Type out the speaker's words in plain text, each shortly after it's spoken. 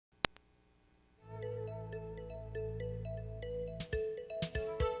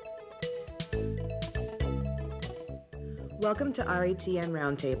Welcome to RETN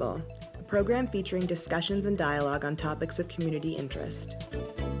Roundtable, a program featuring discussions and dialogue on topics of community interest.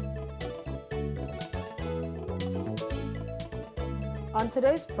 On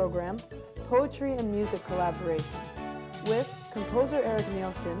today's program, poetry and music collaboration with composer Erik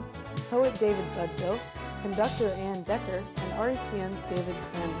Nielsen, poet David Budbill, conductor Ann Decker, and RETN's David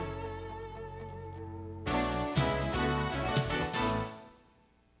Cranmer.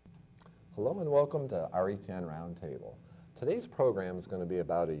 Hello and welcome to RETN Roundtable. Today's program is going to be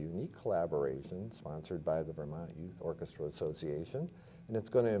about a unique collaboration sponsored by the Vermont Youth Orchestra Association, and it's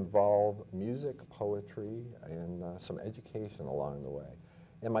going to involve music, poetry, and some education along the way.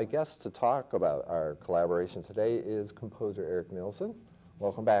 And my guest to talk about our collaboration today is composer Erik Nielsen.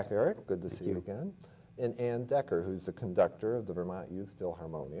 Welcome back, Erik. Good to see you again. And Ann Decker, who's the conductor of the Vermont Youth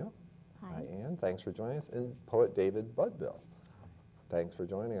Philharmonia. Hi, Ann. Thanks for joining us. And poet David Budbill. Thanks for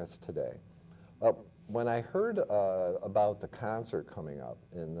joining us today. Well, when I heard about the concert coming up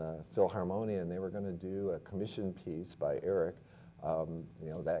in the Philharmonia, and they were going to do a commission piece by Erik,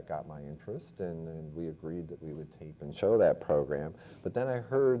 that got my interest, and we agreed that we would tape and show that program. But then I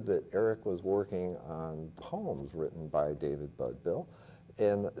heard that Erik was working on poems written by David Budbill,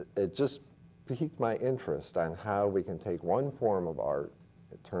 and it just piqued my interest on how we can take one form of art,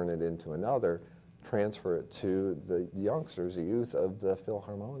 turn it into another, transfer it to the youngsters, the youth of the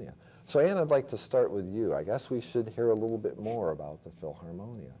Philharmonia. So Ann, I'd like to start with you. I guess we should hear a little bit more about the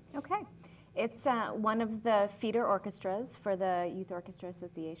Philharmonia. Okay. It's one of the feeder orchestras for the Youth Orchestra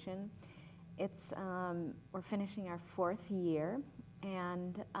Association. It's, we're finishing our 4th year,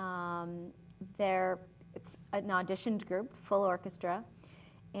 and it's an auditioned group, full orchestra,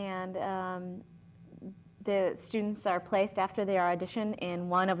 and the students are placed after their audition in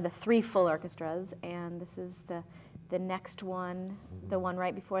one of the 3 full orchestras, and this is the next one, the one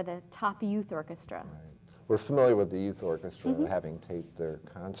right before the top youth orchestra. Right. We're familiar with the youth orchestra, having taped their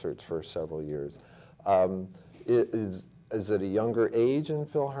concerts for several years. Is it a younger age in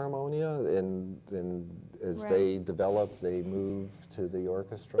Philharmonia, and as they develop, they move to the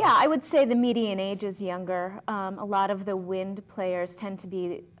orchestra? Yeah, I would say the median age is younger. A lot of the wind players tend to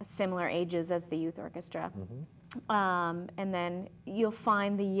be similar ages as the youth orchestra. And then you'll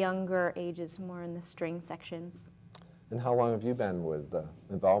find the younger ages more in the string sections. And how long have you been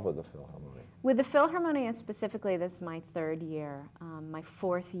involved with the Philharmonia? With the Philharmonia specifically, this is my 3rd year, my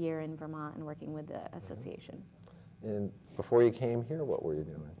 4th year in Vermont and working with the association. And before you came here, what were you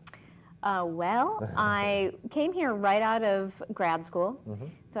doing? Well, I came here right out of grad school.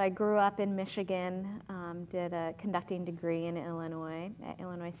 So I grew up in Michigan, did a conducting degree in Illinois, at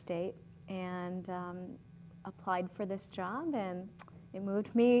Illinois State, and applied for this job, and it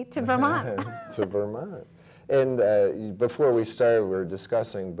moved me to Vermont. To Vermont. And before we started, we were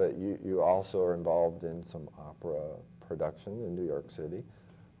discussing, but you also are involved in some opera production in New York City.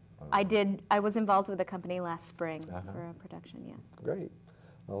 I was involved with a company last spring for a production, yes. Great.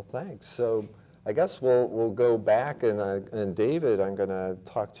 Well, thanks. So I guess we'll go back, and David, I'm going to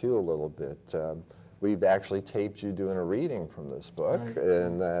talk to you a little bit. We've actually taped you doing a reading from this book,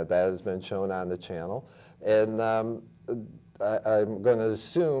 and that has been shown on the channel. And I'm going to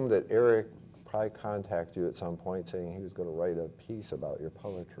assume that Erik probably contacted you at some point saying he was going to write a piece about your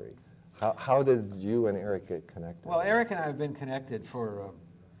poetry. How did you and Erik get connected? Well, Erik and I have been connected for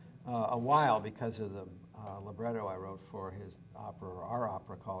a while because of the libretto I wrote for his opera, or our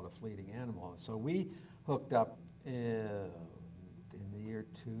opera, called A Fleeting Animal. So we hooked up in the year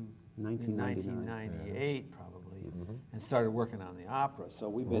 1998 probably, and started working on the opera. So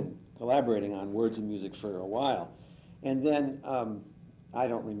we've been collaborating on words and music for a while. And then I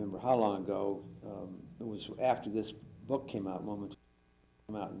don't remember how long ago, it was after this book came out,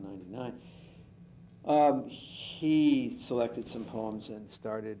 came out in '99, he selected some poems and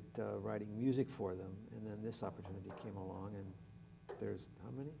started writing music for them, and then this opportunity came along, and there's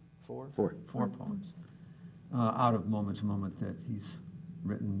how many? Four poems out of Moment to Moment that he's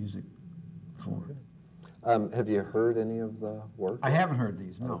written music for. Have you heard any of the work? I haven't heard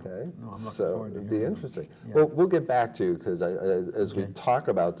these, no. Okay. No, I'm looking so forward to it'd hearing be them. interesting. Yeah. Well, we'll get back to you, because as we talk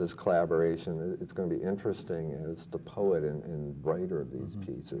about this collaboration, it's going to be interesting as the poet and writer of these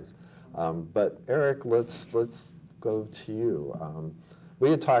pieces. But Erik, let's go to you. We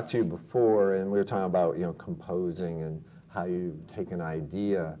had talked to you before, and we were talking about composing and how you take an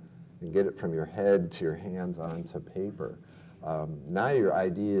idea and get it from your head to your hands onto paper. Now your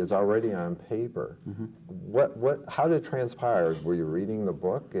idea is already on paper. How did it transpire? Were you reading the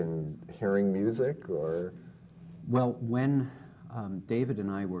book and hearing music, or? Well, when David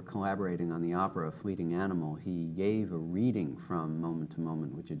and I were collaborating on the opera A Fleeting Animal, he gave a reading from Moment to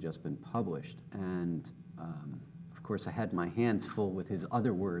Moment, which had just been published, and of of course, I had my hands full with his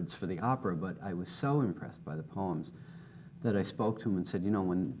other words for the opera, but I was so impressed by the poems that I spoke to him and said, you know,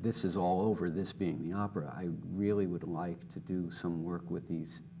 when this is all over, this being the opera, I really would like to do some work with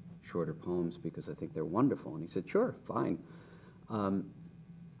these shorter poems because I think they're wonderful. And he said, sure, fine.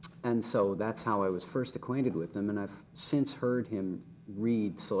 And so that's how I was first acquainted with them, and I've since heard him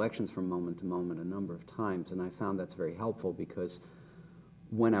read selections from Moment to Moment a number of times, and I found that's very helpful because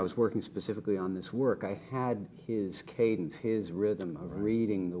when I was working specifically on this work, I had his cadence, his rhythm of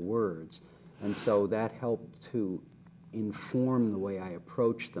reading the words, and so that helped to inform the way I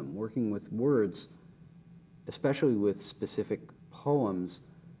approach them. Working with words, especially with specific poems,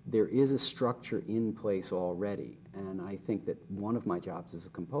 there is a structure in place already, and I think that one of my jobs as a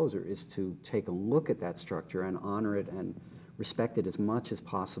composer is to take a look at that structure and honor it and respect it as much as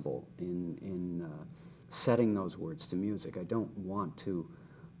possible in setting those words to music. I don't want to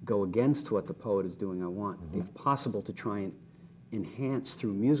go against what the poet is doing. I want, if possible, to try and enhance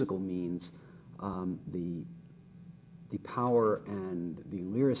through musical means the power and the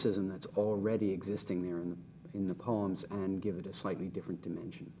lyricism that's already existing there in the poems and give it a slightly different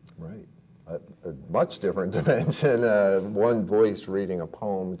dimension. Right. A much different dimension, one voice reading a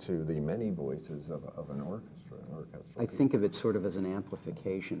poem to the many voices of an orchestra. I think of it sort of as an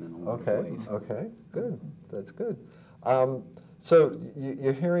amplification in a lot of ways. Okay, good. That's good. So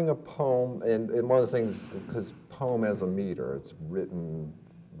you're hearing a poem, and one of the things, because poem has a meter, it's written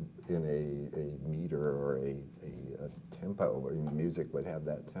in a meter or a tempo, or music would have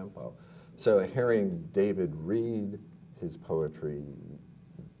that tempo. So hearing David read his poetry,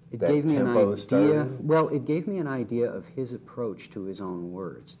 it gave me an idea. Well, it gave me an idea of his approach to his own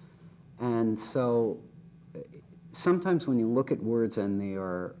words. And so sometimes when you look at words and they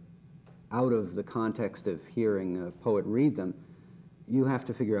are out of the context of hearing a poet read them, you have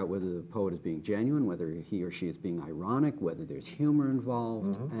to figure out whether the poet is being genuine, whether he or she is being ironic, whether there's humor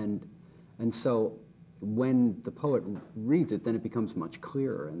involved. And so when the poet reads it, then it becomes much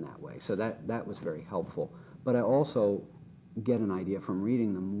clearer in that way. So that was very helpful. But I also get an idea from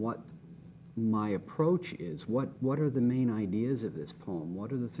reading them what my approach is. What are the main ideas of this poem?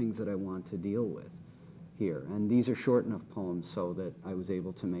 What are the things that I want to deal with here? And these are short enough poems so that I was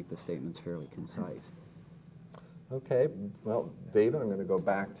able to make the statements fairly concise. Okay, well, David, I'm going to go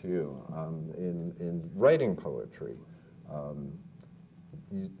back to you. In writing poetry,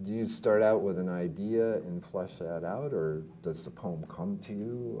 do you start out with an idea and flesh that out, or does the poem come to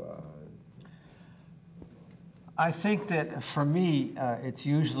you? I think that for me, it's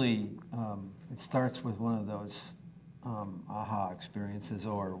usually, it starts with one of those aha experiences,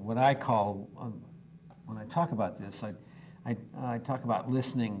 or what I call, when I talk about this, I talk about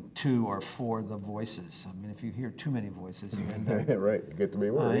listening to or for the voices. I mean, if you hear too many voices, you end up right, you get to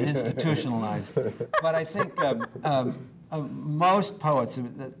be worried. Institutionalized. But I think most poets,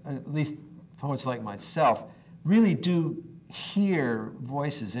 at least poets like myself, really do hear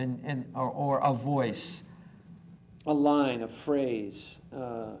voices or a voice, a line, a phrase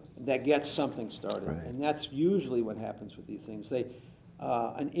that gets something started. Right. And that's usually what happens with these things.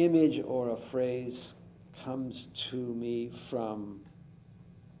 An image or a phrase comes to me from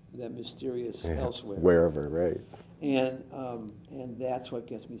that mysterious elsewhere. Wherever, right. And that's what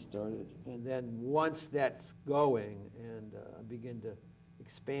gets me started. And then once that's going and I begin to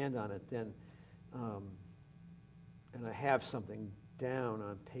expand on it, then, and I have something down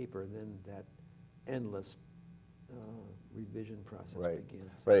on paper, then that endless revision process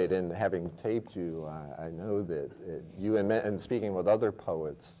begins. Right, and having taped you, I know that you and speaking with other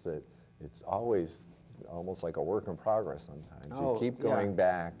poets, that it's always almost like a work in progress sometimes. You keep going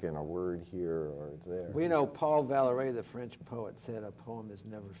back and a word here or it's there. Well, you know, Paul Valéry, the French poet, said a poem is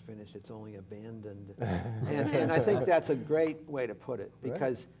never finished, it's only abandoned. and I think that's a great way to put it,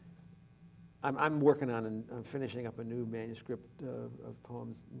 because I'm working on and I'm finishing up a new manuscript of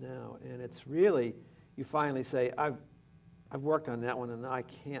poems now, and it's really, you finally say, I've worked on that one and I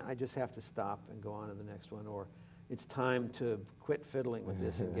just have to stop and go on to the next one, or it's time to quit fiddling with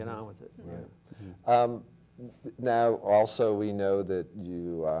this and get on with it. Right. Now, also, we know that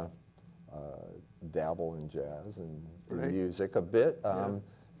you dabble in jazz and music a bit.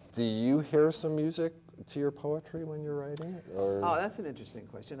 Do you hear some music to your poetry when you're writing it? Or? Oh, that's an interesting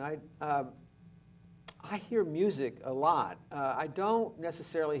question. I hear music a lot. I don't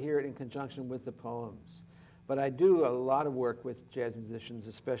necessarily hear it in conjunction with the poems, but I do a lot of work with jazz musicians,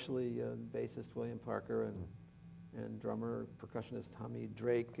 especially bassist William Parker and drummer, percussionist Tommy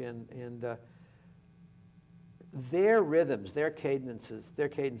Drake, and their rhythms, their cadences,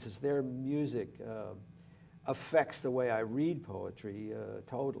 their music affects the way I read poetry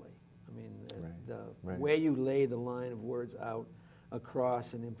totally. I mean, Right, the right. way you lay the line of words out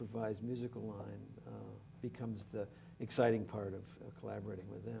across an improvised musical line becomes the exciting part of collaborating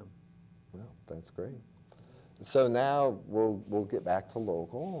with them. Well, that's great. So now we'll get back to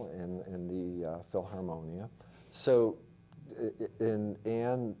local and the Philharmonia. So,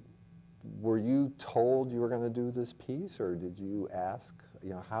 Anne, were you told you were going to do this piece, or did you ask?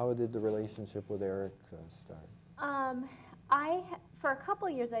 You know, how did the relationship with Erik start? For a couple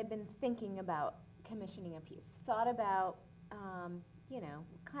of years, I'd been thinking about commissioning a piece. Thought about, you know,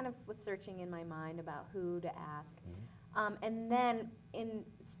 kind of was searching in my mind about who to ask. And then,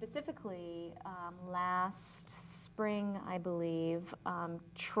 specifically, last spring, I believe,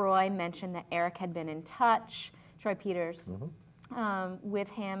 Troy mentioned that Erik had been in touch, Troy Peters, with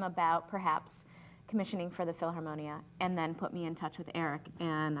him about perhaps commissioning for the Philharmonia, and then put me in touch with Erik.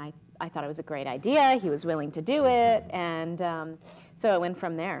 And I thought it was a great idea. He was willing to do it, and so it went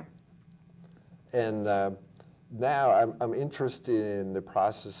from there. And now I'm interested in the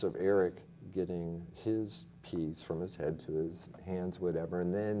process of Erik getting his piece from his head to his hands, whatever,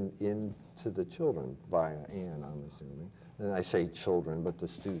 and then into the children via Anne, I'm assuming. And I say children, but the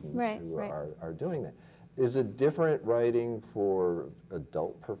students who are doing that. Is it different writing for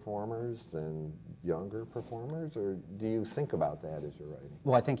adult performers than younger performers, or do you think about that as you're writing?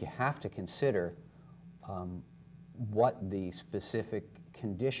 Well, I think you have to consider what the specific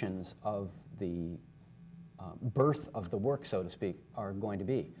conditions of the birth of the work, so to speak, are going to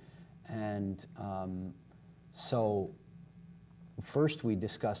be. And so first we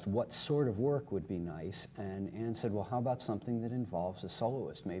discussed what sort of work would be nice, and Anne said, well, how about something that involves a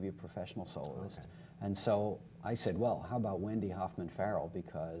soloist, maybe a professional soloist? Okay. And so I said, well, how about Wendy Hoffman-Farrell,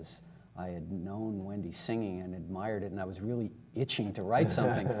 because I had known Wendy singing and admired it, and I was really itching to write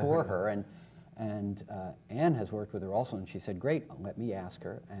something for her. And Anne has worked with her also, and she said, great, let me ask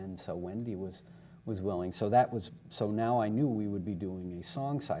her. And so Wendy was willing. So now I knew we would be doing a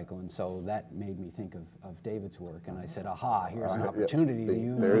song cycle, and so that made me think of David's work. And I said, aha, here's an opportunity to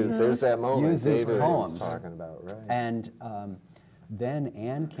use there's that moment use these David poems. Was talking about, right? And then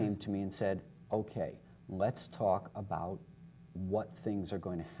Anne came to me and said, okay, let's talk about what things are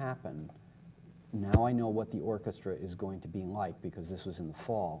going to happen. Now I know what the orchestra is going to be like, because this was in the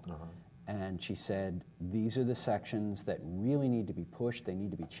fall. And she said, these are the sections that really need to be pushed. They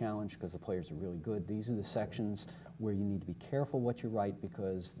need to be challenged because the players are really good. These are the sections where you need to be careful what you write,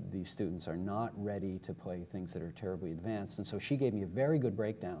 because these students are not ready to play things that are terribly advanced. And so she gave me a very good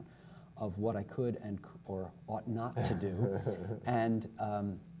breakdown of what I could or ought not to do. And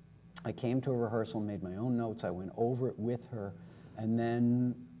I came to a rehearsal, made my own notes. I went over it with her, and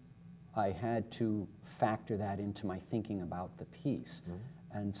then I had to factor that into my thinking about the piece.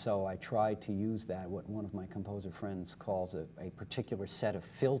 And so I tried to use that, what one of my composer friends calls a particular set of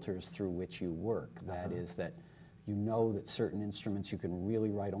filters through which you work. That is that you know that certain instruments you can really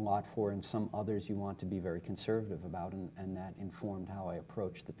write a lot for, and some others you want to be very conservative about, and that informed how I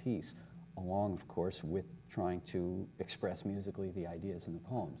approached the piece, along, of course, with trying to express musically the ideas in the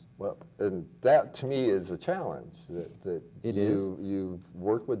poems. Well, and that to me is a challenge. That you've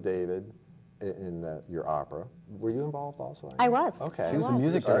worked with David in your opera. Were you involved also? I was. Okay. She was the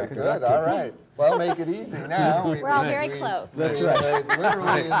music director. Good, all right. Well, make it easy now. We're all very close. That's right.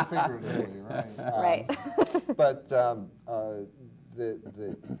 Literally and figuratively, right? Right. But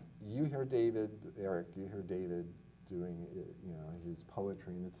you hear David, Erik, you hear David doing his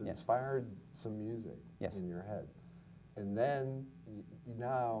poetry, and it's inspired some music in your head. And then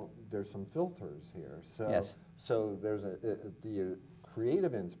now there's some filters here. So, so there's the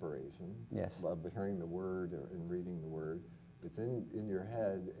creative inspiration of hearing the word and reading the word. It's in your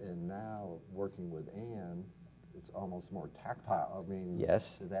head, and now working with Anne, it's almost more tactile. I mean,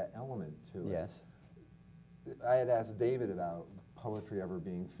 that element to it. I had asked David about poetry ever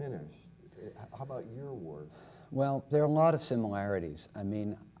being finished. How about your work? Well, there are a lot of similarities. I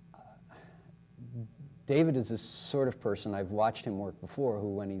mean, David is this sort of person, I've watched him work before,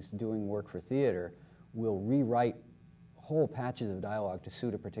 who when he's doing work for theater will rewrite whole patches of dialogue to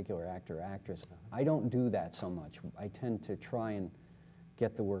suit a particular actor or actress. I don't do that so much. I tend to try and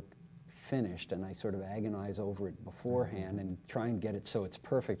get the work finished, and I sort of agonize over it beforehand and try and get it so it's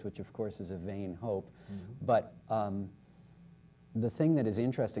perfect, which of course is a vain hope. But the thing that is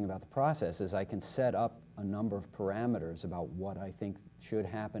interesting about the process is I can set up a number of parameters about what I think should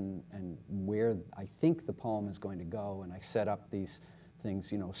happen and where I think the poem is going to go, and I set up these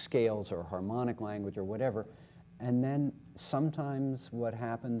things, scales or harmonic language or whatever. And then sometimes what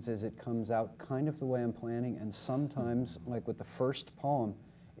happens is it comes out kind of the way I'm planning, and sometimes, like with the first poem,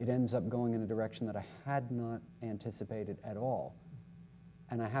 it ends up going in a direction that I had not anticipated at all.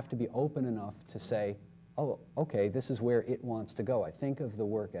 and I have to be open enough to say, oh, okay, this is where it wants to go. I think of the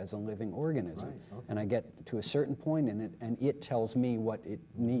work as a living organism, Right, okay. and I get to a certain point in it, and it tells me what it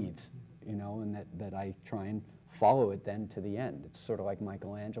needs, you know, and that I try and follow it then to the end. It's sort of like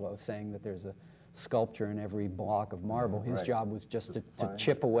Michelangelo saying that there's a sculpture in every block of marble. His Right. job was just to find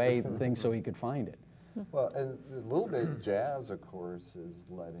chip away the thing so he could find it. Well, and a little bit jazz, of course, is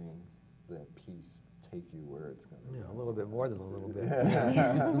letting the piece take you where it's going to Yeah, go. a little bit more than a little bit.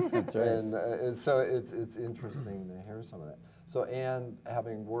 That's right. And so it's interesting to hear some of that. So Anne,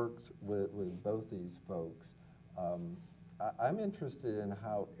 having worked with both these folks, I'm interested in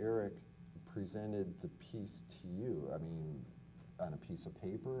how Erik presented the piece to you. I mean, on a piece of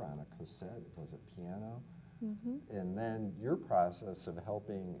paper, on a cassette, was it piano? And then your process of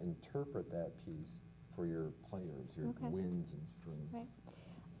helping interpret that piece for your players, your Okay. winds and strings. Right.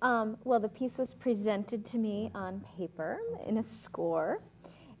 Well, the piece was presented to me on paper in a score,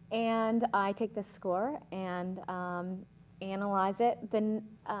 and I take the score and analyze it. Then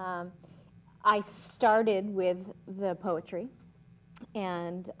I started with the poetry,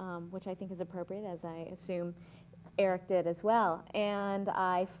 and which I think is appropriate, as I assume Erik did as well. And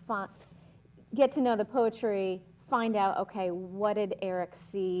I get to know the poetry, find out, okay, what did Erik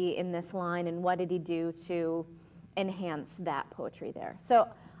see in this line, and what did he do to enhance that poetry there? So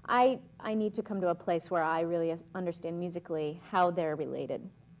I need to come to a place where I really understand musically how they're related,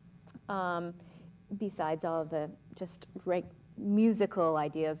 besides all of the just musical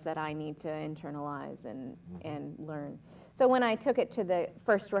ideas that I need to internalize and learn. So when I took it to the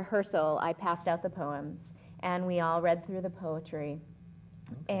first rehearsal, I passed out the poems, and we all read through the poetry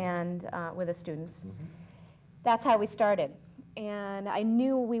and with the students. That's how we started. And I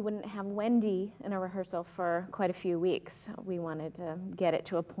knew we wouldn't have Wendy in a rehearsal for quite a few weeks. We wanted to get it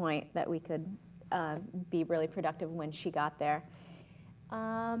to a point that we could be really productive when she got there.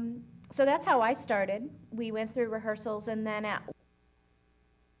 So that's how I started. We went through rehearsals, and then a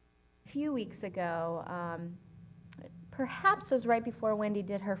few weeks ago, perhaps it was right before Wendy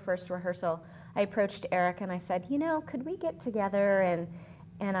did her first rehearsal, I approached Erik and I said, you know, could we get together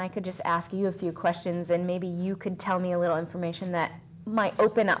and I could just ask you a few questions, and maybe you could tell me a little information that might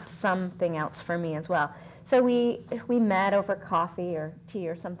open up something else for me as well. So we met over coffee or tea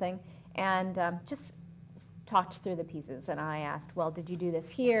or something, and just talked through the pieces. And I asked, well, did you do this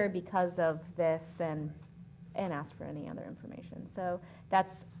here because of this, and asked for any other information. So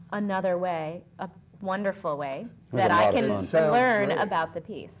that's another way, a wonderful way was that a I lot of can fun. Sounds learn great. about the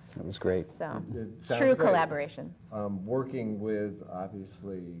piece. It was great. So It sounds true great. collaboration. Working with,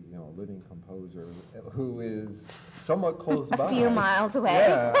 obviously, you know, a living composer who is somewhat close by. A few miles away.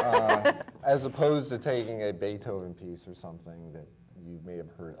 Yeah, as opposed to taking a Beethoven piece or something that you may have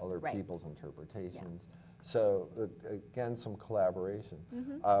heard other Right. people's interpretations. So again, some collaboration.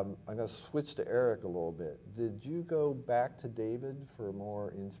 Mm-hmm. I'm going to switch to Erik a little bit. Did you go back to David for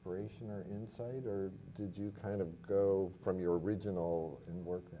more inspiration or insight, or did you kind of go from your original and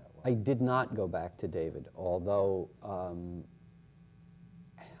work that way? I did not go back to David, although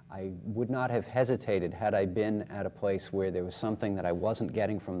I would not have hesitated had I been at a place where there was something that I wasn't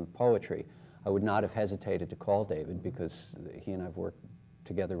getting from the poetry. I would not have hesitated to call David, because he and I have worked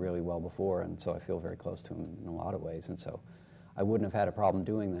together really well before, and so I feel very close to him in a lot of ways, and so I wouldn't have had a problem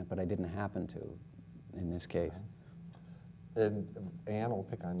doing that, but I didn't happen to in this case. And Anne, will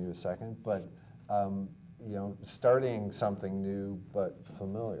pick on you a second, but you know, starting something new but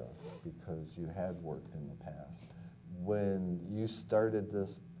familiar, because you had worked in the past. When you started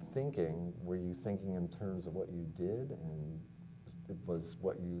this thinking, were you thinking in terms of what you did, and it was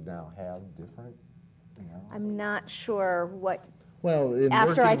what you now have different? You know? I'm not sure what. Well, in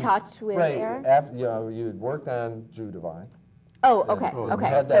After I working- talked with right, Erik? You know, you had worked on Judevine. Oh, and- okay, and okay.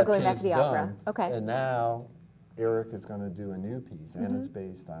 had So that going back piece to the opera. done, Okay. And now Erik is going to do a new piece, and it's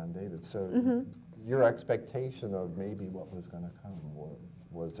based on David. So your expectation of maybe what was going to come,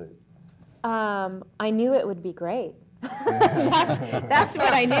 was it? I knew it would be great. that's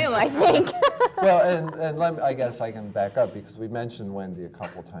what I knew, I think. Well, and let me, I guess I can back up, because we mentioned Wendy a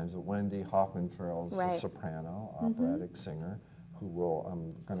couple times. Wendy Hoffman-Farrell's a Right. soprano, operatic singer, who will,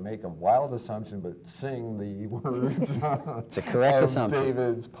 I'm going to make a wild assumption, but sing the words It's a correct of assumption.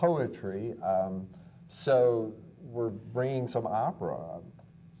 David's poetry. So we're bringing some opera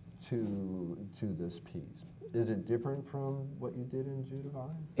to this piece. Is it different from what you did in Judevine?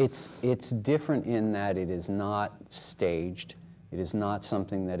 It's different in that it is not staged. It is not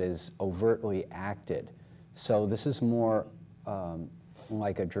something that is overtly acted. So this is more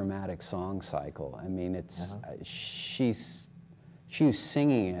like a dramatic song cycle. I mean, it's she's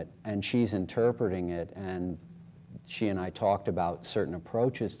singing it and she's interpreting it, and she and I talked about certain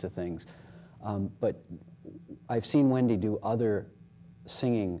approaches to things. But I've seen Wendy do other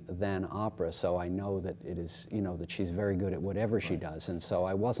singing than opera, so I know that it is, you know, that she's very good at whatever she does. And so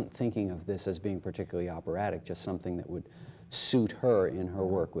I wasn't thinking of this as being particularly operatic, just something that would suit her in her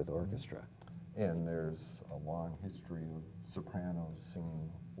work with orchestra. And there's a long history of sopranos singing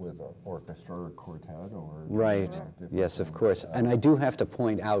with an orchestra or quartet or Right, yes, of course. And I do have to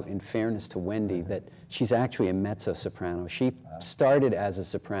point out, in fairness to Wendy, that she's actually a mezzo-soprano. She started as a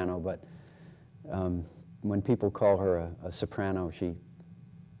soprano, but when people call her a soprano, she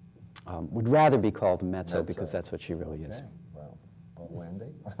would rather be called a mezzo because that's what she really is. Well,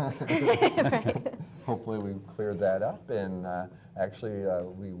 Wendy, hopefully we've cleared that up, and actually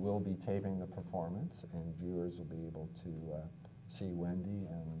we will be taping the performance, and viewers will be able to see Wendy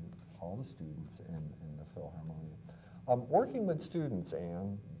and all the students in the Philharmonia. Working with students,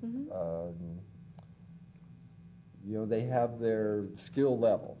 Anne, you know, they have their skill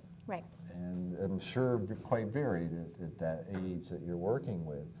level. Right. And I'm sure quite varied at that age that you're working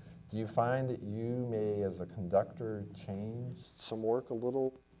with. Do you find that you may, as a conductor, change some work a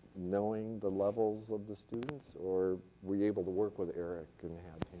little, knowing the levels of the students, or were you able to work with Erik and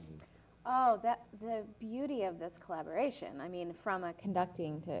have him? Oh, the beauty of this collaboration, I mean, from a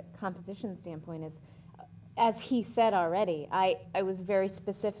conducting to composition standpoint is, as he said already, I was very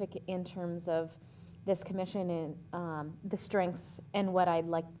specific in terms of this commission and the strengths and what I'd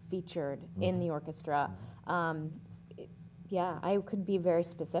like featured in the orchestra. Yeah, I could be very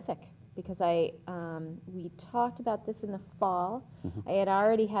specific because we talked about this in the fall. I had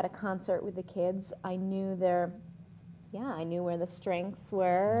already had a concert with the kids. I knew I knew where the strengths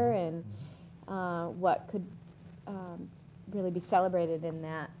were and what could really be celebrated in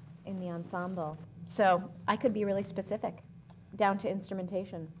the ensemble. So I could be really specific, down to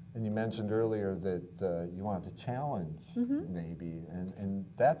instrumentation. And you mentioned earlier that you wanted to challenge, maybe, and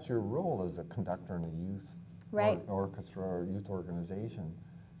that's your role as a conductor in a youth orchestra or youth organization,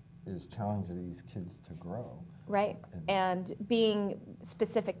 is challenge these kids to grow. Right, and being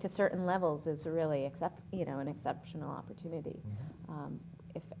specific to certain levels is really an exceptional opportunity.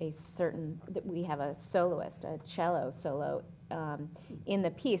 If that we have a soloist, a cello solo in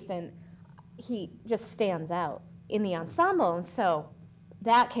the piece, and he just stands out in the ensemble, and so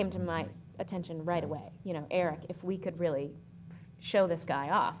that came to my attention right away. You know, Erik, if we could really show this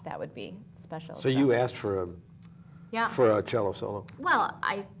guy off, that would be special. So you asked for a cello solo. Well,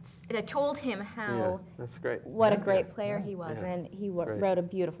 I told him how that's great. What a great player he was, and he wrote a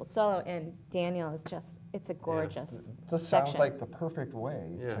beautiful solo. And Daniel is it's a gorgeous. This sounds like the perfect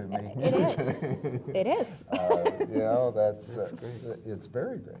way to make it music. It is. You know, that's great. It's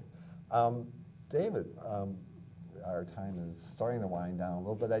very great. David, our time is starting to wind down a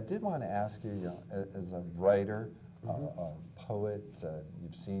little bit. I did want to ask you, as a writer, a poet,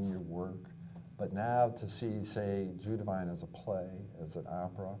 you've seen your work. But now to see, say, Judevine as a play, as an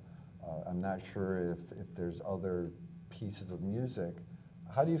opera, I'm not sure if there's other pieces of music.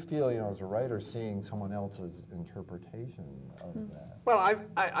 How do you feel, as a writer, seeing someone else's interpretation of that? Well,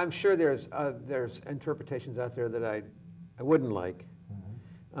 I'm sure there's interpretations out there that I wouldn't like.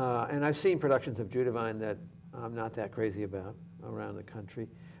 And I've seen productions of Judevine that I'm not that crazy about around the country.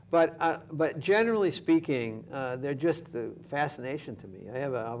 But generally speaking, they're just a fascination to me. I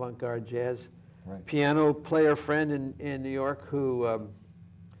have an avant-garde jazz piano player friend in New York who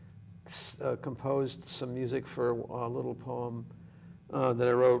composed some music for a little poem that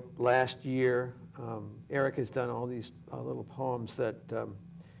I wrote last year. Erik has done all these little poems that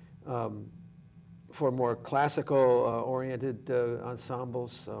for more classical oriented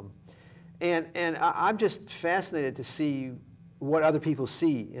ensembles. And I'm just fascinated to see what other people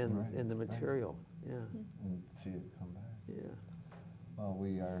see in the material. Yeah. And see it come back. Yeah. Well,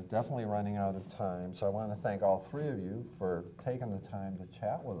 we are definitely running out of time, so I want to thank all three of you for taking the time to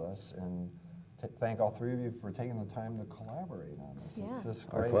chat with us, and thank all three of you for taking the time to collaborate on this. Yeah. It's just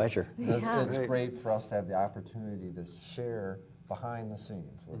great. Our pleasure. It's great for us to have the opportunity to share behind the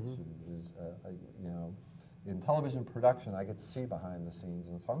scenes, which is, in television production, I get to see behind the scenes,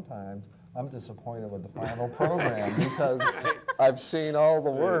 and sometimes I'm disappointed with the final program because I've seen all the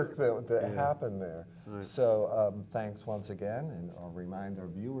work that happened there. Right. So thanks once again, and I'll remind our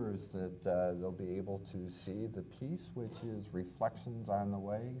viewers that they'll be able to see the piece, which is Reflections on the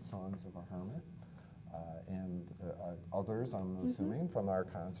Way, Songs of a Hermit, and others, I'm assuming, from our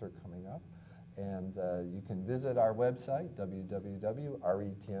concert coming up. And you can visit our website, www.retn.org,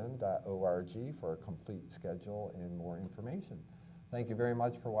 for a complete schedule and more information. Thank you very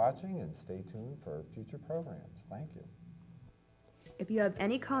much for watching, and stay tuned for future programs. Thank you. If you have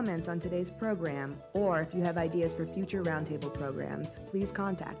any comments on today's program, or if you have ideas for future Roundtable programs, please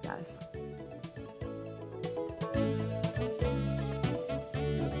contact us.